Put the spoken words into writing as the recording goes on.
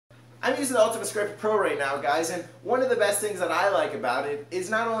I'm using the Ultimate Scraper Pro right now, guys, and one of the best things that I like about it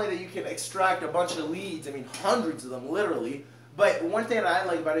is not only that you can extract a bunch of leads, I mean hundreds of them literally, but one thing that I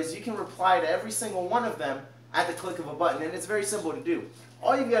like about it is you can reply to every single one of them at the click of a button, and it's very simple to do.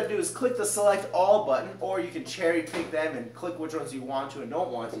 All you've got to do is click the Select All button, or you can cherry pick them and click which ones you want to and don't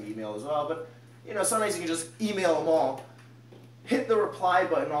want to email as well, but you know, sometimes you can just email them all. Hit the reply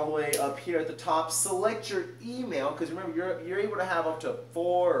button all the way up here at the top, select your email, because remember you're able to have up to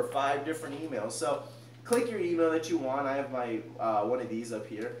 4 or 5 different emails. So click your email that you want. I have my one of these up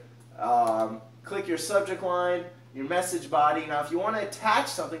here. Click your subject line, your message body. Now if you want to attach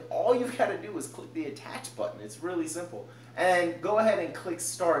something, all you've got to do is click the attach button. It's really simple. And go ahead and click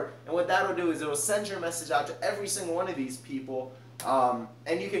start, and what that'll do is it will send your message out to every single one of these people.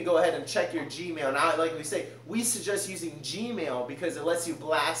 And you can go ahead and check your Gmail. Now, like we say, we suggest using Gmail because it lets you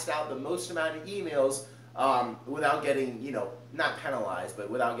blast out the most amount of emails without getting, you know, not penalized,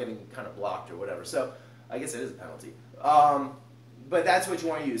 but without getting kind of blocked or whatever. So I guess it is a penalty. But that's what you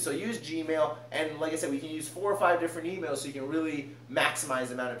want to use. So use Gmail, and like I said, we can use 4 or 5 different emails so you can really maximize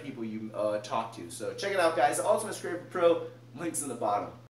the amount of people you talk to. So check it out, guys. Ultimate Scraper Pro, links in the bottom.